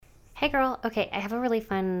Hey girl, okay, I have a really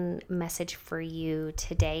fun message for you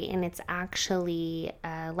today, and it's actually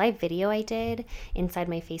a live video I did inside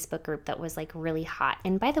my Facebook group that was like really hot.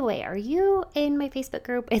 And by the way, are you in my Facebook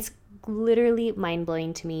group? It's literally mind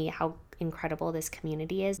blowing to me how incredible this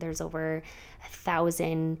community is. There's over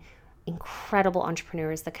 1,000 incredible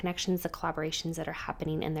entrepreneurs, the connections, the collaborations that are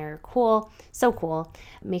happening, and they're cool, so cool.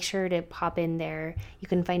 Make sure to pop in there. You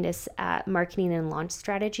can find us at Marketing and Launch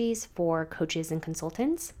Strategies for coaches and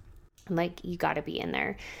consultants. Like, you got to be in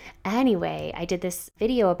there. Anyway, I did this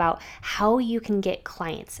video about how you can get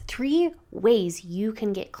clients. 3 ways you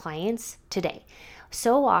can get clients today.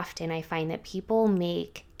 So often I find that people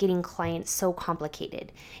make getting clients so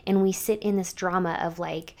complicated, and we sit in this drama of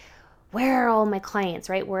like, where are all my clients,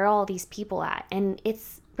 right? Where are all these people at? And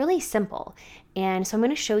it's really simple. And so I'm going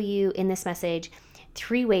to show you in this message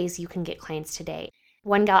 3 ways you can get clients today.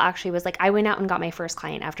 One gal actually was like, I went out and got my first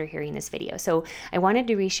client after hearing this video. So I wanted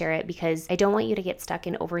to reshare it because I don't want you to get stuck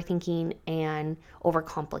in overthinking and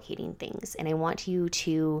overcomplicating things. And I want you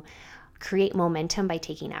to create momentum by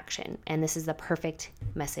taking action. And this is the perfect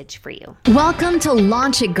message for you. Welcome to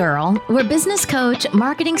Launch It Girl, where business coach,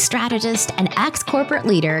 marketing strategist, and ex-corporate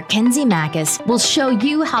leader Kenzie Mackis will show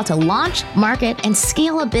you how to launch, market, and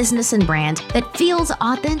scale a business and brand that feels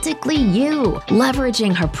authentically you,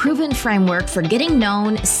 leveraging her proven framework for getting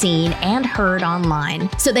known, seen, and heard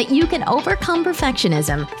online so that you can overcome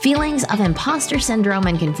perfectionism, feelings of imposter syndrome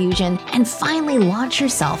and confusion, and finally launch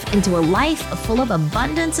yourself into a life full of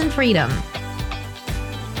abundance and freedom.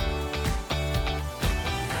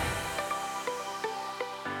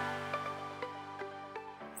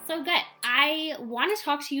 So good. I want to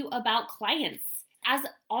talk to you about clients. As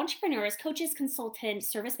entrepreneurs, coaches, consultants,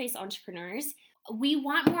 service-based entrepreneurs, we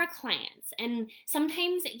want more clients. And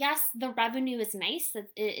sometimes, yes, the revenue is nice.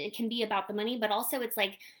 It can be about the money, but also it's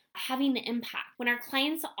like having the impact. When our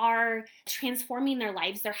clients are transforming their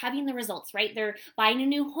lives, they're having the results, right? They're buying a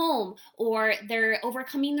new home, or they're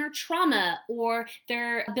overcoming their trauma, or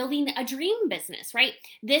they're building a dream business, right?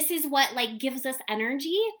 This is what like gives us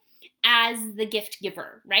energy as the gift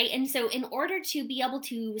giver, right? And so in order to be able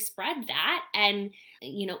to spread that and,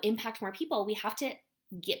 impact more people, we have to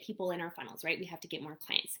get people in our funnels, right? We have to get more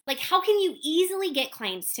clients. Like, how can you easily get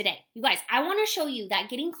clients today? You guys, I want to show you that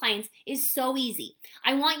getting clients is so easy.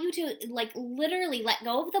 I want you to like literally let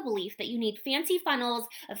go of the belief that you need fancy funnels,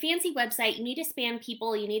 a fancy website, you need to spam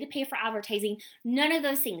people, you need to pay for advertising. None of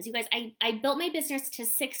those things. You guys, I built my business to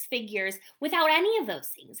 6 figures without any of those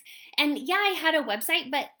things. And yeah, I had a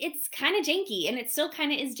website, but it's kind of janky, and it still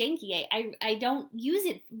kind of is janky. I don't use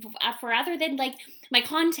it for other than like my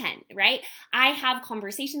content, right? I have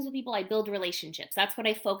conversations with people. I build relationships. That's what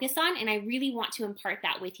I focus on, and I really want to impart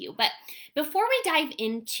that with you. But before we dive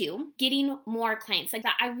into getting more clients like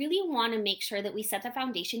that, I really want to make sure that we set the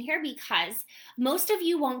foundation here, because most of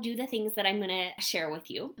you won't do the things that I'm going to share with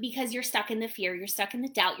you because you're stuck in the fear, you're stuck in the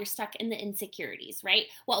doubt, you're stuck in the insecurities, right?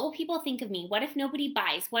 What will people think of me? What if nobody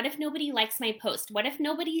buys? What if nobody likes my post? What if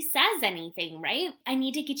nobody says anything, right? I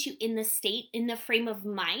need to get you in the state, in the frame of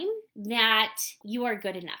mind that you are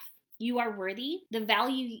good enough. You are worthy. The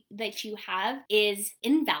value that you have is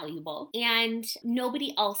invaluable, and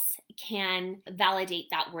nobody else can validate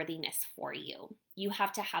that worthiness for you. You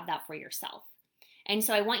have to have that for yourself. And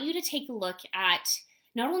so I want you to take a look at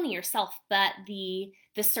not only yourself, but the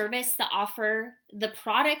service, the offer, the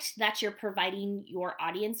product that you're providing your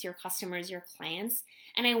audience, your customers, your clients.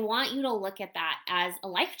 And I want you to look at that as a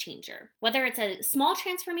life changer. Whether it's a small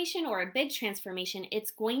transformation or a big transformation,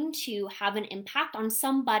 it's going to have an impact on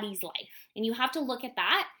somebody's life. And you have to look at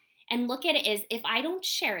that and look at it as, if I don't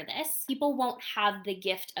share this, people won't have the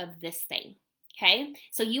gift of this thing. Okay,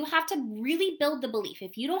 so you have to really build the belief.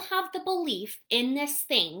 If you don't have the belief in this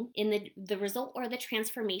thing, in the result or the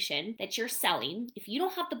transformation that you're selling, if you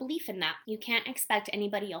don't have the belief in that, you can't expect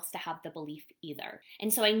anybody else to have the belief either.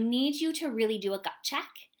 And so I need you to really do a gut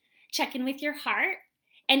check in with your heart,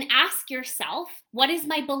 and ask yourself, what is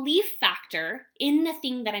my belief factor in the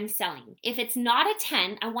thing that I'm selling? If it's not a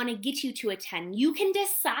 10, I want to get you to a 10. You can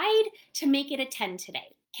decide to make it a 10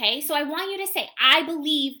 today. Okay, so I want you to say, I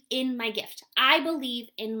believe in my gift. I believe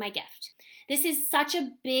in my gift. This is such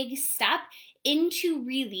a big step into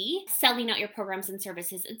really selling out your programs and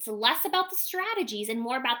services. It's less about the strategies and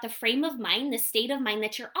more about the frame of mind, the state of mind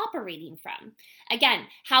that you're operating from. Again,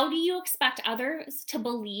 how do you expect others to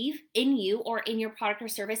believe in you or in your product or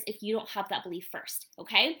service if you don't have that belief first?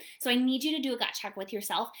 Okay, so I need you to do a gut check with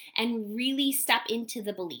yourself and really step into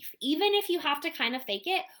the belief, even if you have to kind of fake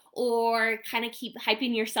it, or kind of keep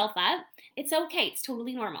hyping yourself up. It's okay. It's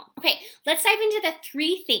totally normal. Okay, let's dive into the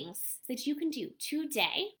 3 things that you can do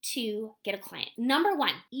today to get a client. Number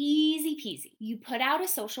 1, easy peasy. You put out a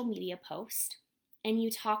social media post and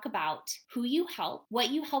you talk about who you help,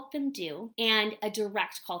 what you help them do, and a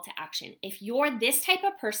direct call to action. If you're this type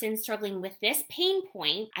of person struggling with this pain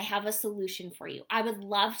point, I have a solution for you. I would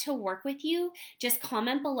love to work with you. Just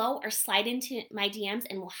comment below or slide into my DMs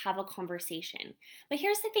and we'll have a conversation. But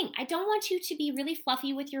here's the thing, I don't want you to be really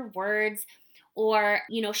fluffy with your words or,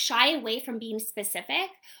 shy away from being specific.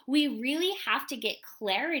 We really have to get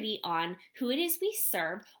clarity on who it is we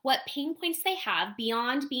serve, what pain points they have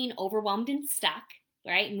beyond being overwhelmed and stuck,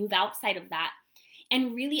 right? Move outside of that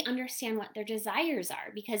and really understand what their desires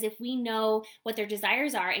are. Because if we know what their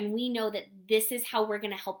desires are and we know that this is how we're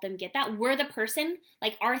going to help them get that, we're the person,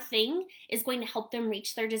 like our thing is going to help them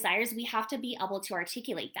reach their desires. We have to be able to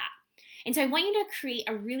articulate that. And so I want you to create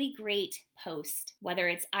a really great post, whether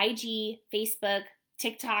it's IG, Facebook,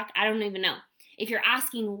 TikTok, I don't even know. If you're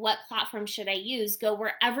asking what platform should I use, go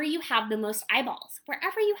wherever you have the most eyeballs,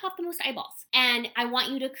 And I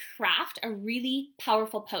want you to craft a really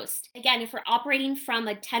powerful post. Again, if we're operating from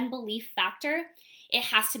a 10 belief factor, it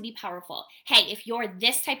has to be powerful. Hey, if you're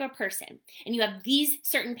this type of person and you have these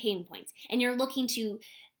certain pain points and you're looking to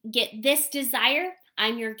get this desire,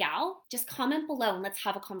 I'm your gal. Just comment below and let's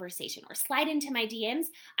have a conversation or slide into my DMs.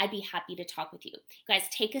 I'd be happy to talk with you. You guys,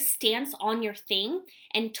 take a stance on your thing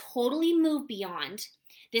and totally move beyond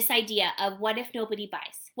this idea of what if nobody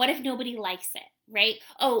buys? What if nobody likes it, right?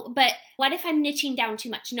 Oh, but what if I'm niching down too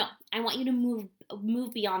much? No, I want you to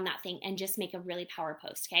move beyond that thing and just make a really power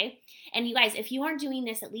post, okay? And you guys, if you aren't doing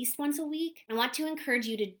this at least once a week, I want to encourage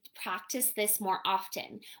you to practice this more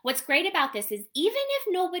often. What's great about this is even if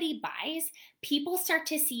nobody buys, people start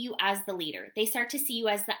to see you as the leader. They start to see you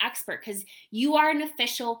as the expert because you are an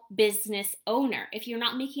official business owner. If you're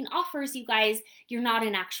not making offers, you guys, you're not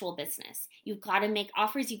an actual business. You've got to make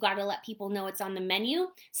offers. You've got to let people know it's on the menu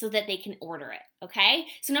so that they can order it, okay?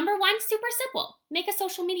 So number 1, super simple. Make a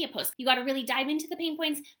social media post. You got to really dive into the pain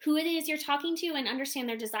points, who it is you're talking to, and understand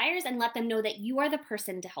their desires and let them know that you are the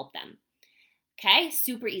person to help them. Okay,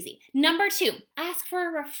 super easy. Number 2, ask for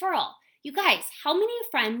a referral. You guys, how many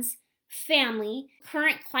friends, family,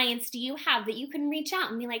 current clients do you have that you can reach out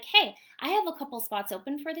and be like, hey, I have a couple spots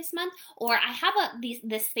open for this month, or I have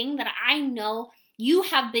this thing that I know you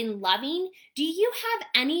have been loving. Do you have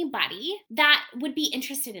anybody that would be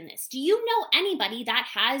interested in this? Do you know anybody that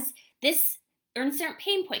has this or certain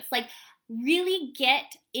pain points? Like, really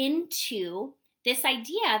get into this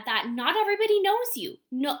idea that not everybody knows you.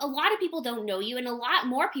 No, a lot of people don't know you, and a lot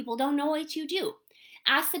more people don't know what you do.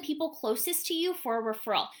 Ask the people closest to you for a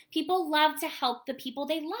referral. People love to help the people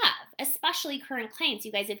they love, especially current clients.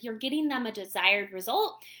 You guys, if you're getting them a desired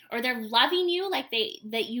result or they're loving you like they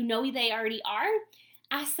already are,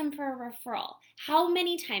 ask them for a referral. How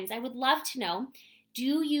many times? I would love to know,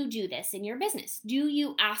 do you do this in your business? Do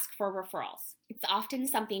you ask for referrals? It's often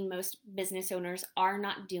something most business owners are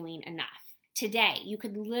not doing enough. Today, you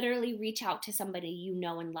could literally reach out to somebody you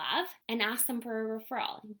know and love and ask them for a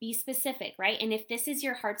referral. Be specific, right? And if this is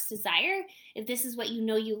your heart's desire, if this is what you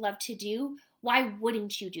know you love to do, why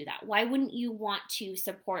wouldn't you do that? Why wouldn't you want to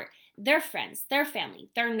support their friends, their family,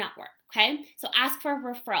 their network, okay? So ask for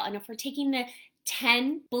a referral. And if we're taking the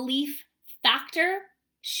 10 belief factor,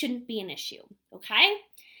 shouldn't be an issue, okay?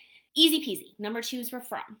 Easy peasy. Number 2 is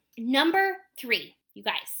referral. Number 3, you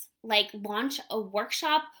guys, like launch a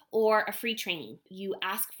workshop or a free training. You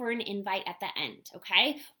ask for an invite at the end,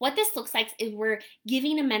 okay? What this looks like is we're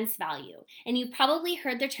giving immense value. And you've probably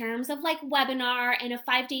heard the terms of like webinar and a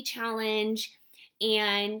 5-day challenge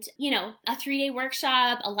and, a 3-day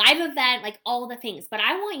workshop, a live event, like all the things. But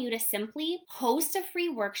I want you to simply host a free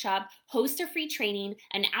workshop, host a free training,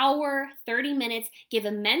 an hour, 30 minutes, give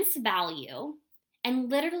immense value.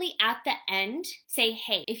 And literally at the end, say,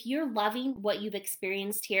 hey, if you're loving what you've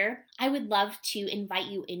experienced here, I would love to invite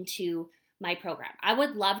you into my program. I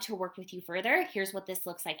would love to work with you further. Here's what this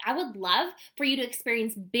looks like. I would love for you to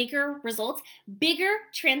experience bigger results, bigger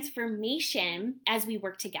transformation as we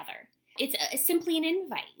work together. It's simply an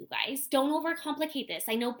invite, you guys. Don't overcomplicate this.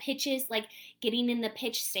 I know pitches, like getting in the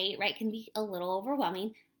pitch state, right, can be a little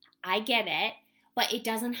overwhelming. I get it. But it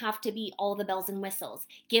doesn't have to be all the bells and whistles.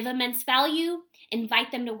 Give immense value,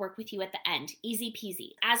 invite them to work with you at the end. Easy peasy.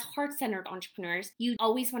 As heart-centered entrepreneurs, you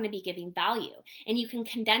always want to be giving value. And you can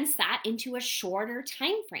condense that into a shorter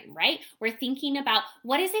time frame, right? We're thinking about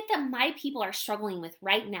what is it that my people are struggling with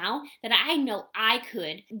right now that I know I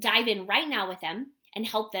could dive in right now with them and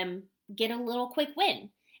help them get a little quick win.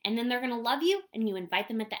 And then they're going to love you and you invite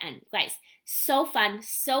them at the end. Guys, so fun,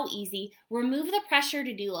 so easy. Remove the pressure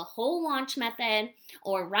to do a whole launch method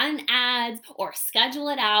or run ads or schedule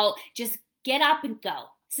it out. Just get up and go.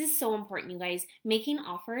 This is so important, you guys. Making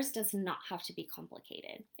offers does not have to be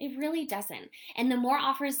complicated. It really doesn't. And the more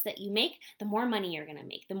offers that you make, the more money you're going to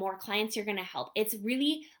make, the more clients you're going to help. It's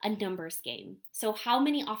really a numbers game. So how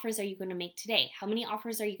many offers are you going to make today? How many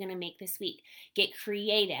offers are you going to make this week? Get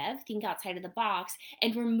creative, think outside of the box,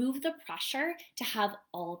 and remove the pressure to have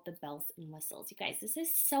all of the bells and whistles. You guys, this is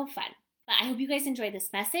so fun. But I hope you guys enjoyed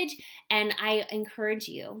this message, and I encourage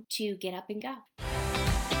you to get up and go.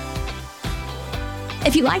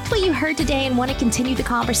 If you liked what you heard today and want to continue the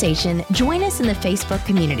conversation, join us in the Facebook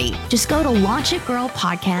community. Just go to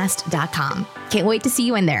launchitgirlpodcast.com. Can't wait to see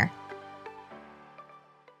you in there.